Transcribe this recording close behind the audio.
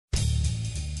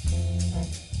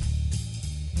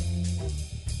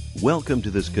Welcome to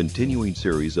this continuing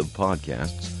series of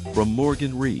podcasts from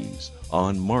Morgan Rees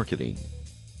on marketing.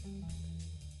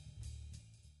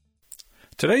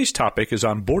 Today's topic is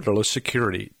on Borderless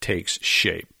Security Takes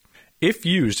Shape. If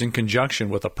used in conjunction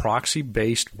with a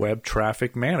proxy-based web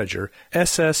traffic manager,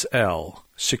 SSL,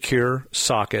 Secure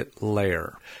Socket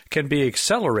Layer, can be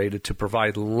accelerated to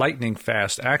provide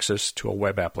lightning-fast access to a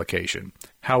web application.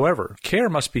 However, care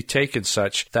must be taken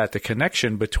such that the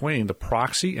connection between the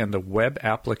proxy and the web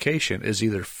application is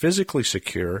either physically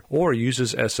secure or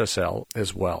uses SSL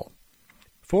as well.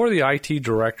 For the IT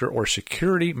director or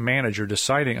security manager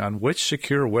deciding on which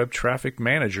secure web traffic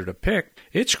manager to pick,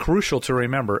 it's crucial to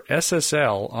remember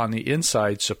SSL on the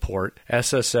inside support.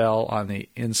 SSL on the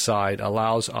inside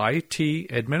allows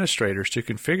IT administrators to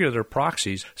configure their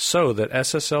proxies so that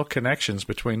SSL connections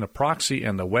between the proxy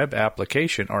and the web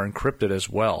application are encrypted as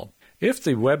well. If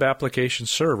the web application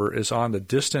server is on the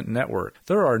distant network,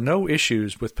 there are no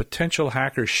issues with potential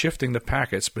hackers shifting the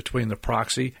packets between the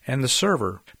proxy and the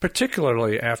server,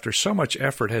 particularly after so much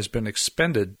effort has been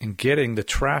expended in getting the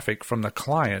traffic from the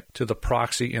client to the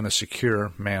proxy in a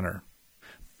secure manner.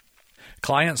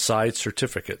 Client-side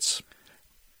certificates.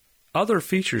 Other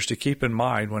features to keep in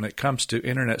mind when it comes to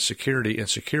Internet security and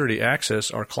security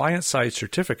access are client-side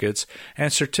certificates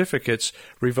and certificates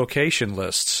revocation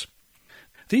lists.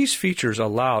 These features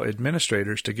allow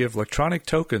administrators to give electronic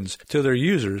tokens to their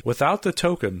users. Without the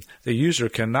token, the user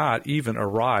cannot even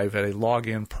arrive at a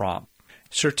login prompt.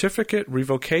 Certificate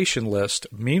revocation lists,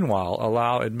 meanwhile,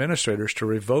 allow administrators to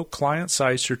revoke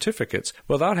client-side certificates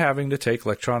without having to take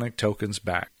electronic tokens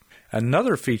back.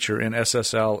 Another feature in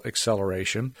SSL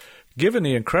acceleration, given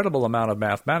the incredible amount of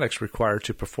mathematics required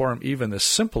to perform even the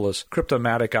simplest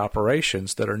cryptomatic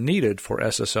operations that are needed for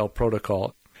SSL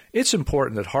protocol, it's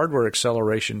important that hardware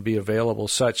acceleration be available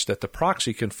such that the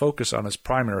proxy can focus on its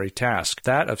primary task,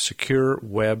 that of secure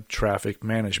web traffic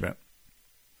management.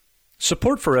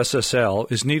 Support for SSL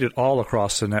is needed all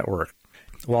across the network.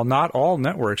 While not all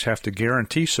networks have to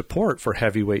guarantee support for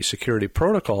heavyweight security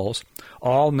protocols,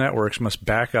 all networks must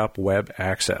back up web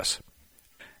access.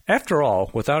 After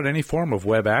all, without any form of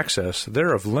web access,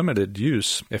 they're of limited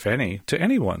use, if any, to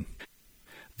anyone.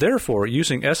 Therefore,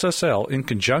 using SSL in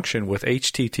conjunction with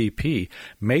HTTP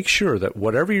makes sure that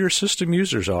whatever your system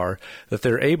users are, that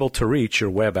they're able to reach your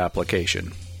web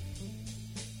application.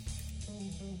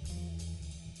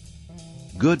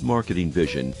 Good marketing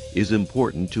vision is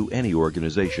important to any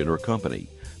organization or company,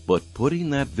 but putting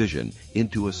that vision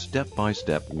into a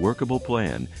step-by-step workable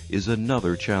plan is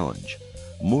another challenge.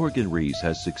 Morgan Rees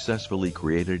has successfully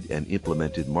created and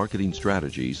implemented marketing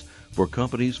strategies for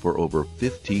companies for over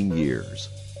 15 years.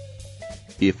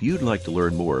 If you'd like to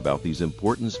learn more about these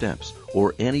important steps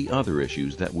or any other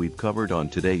issues that we've covered on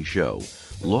today's show,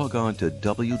 log on to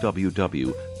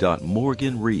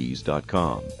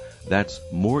www.morganrees.com. That's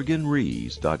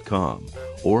morganrees.com,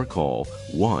 or call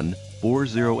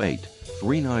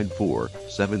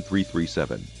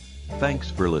 1-408-394-7337. Thanks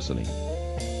for listening.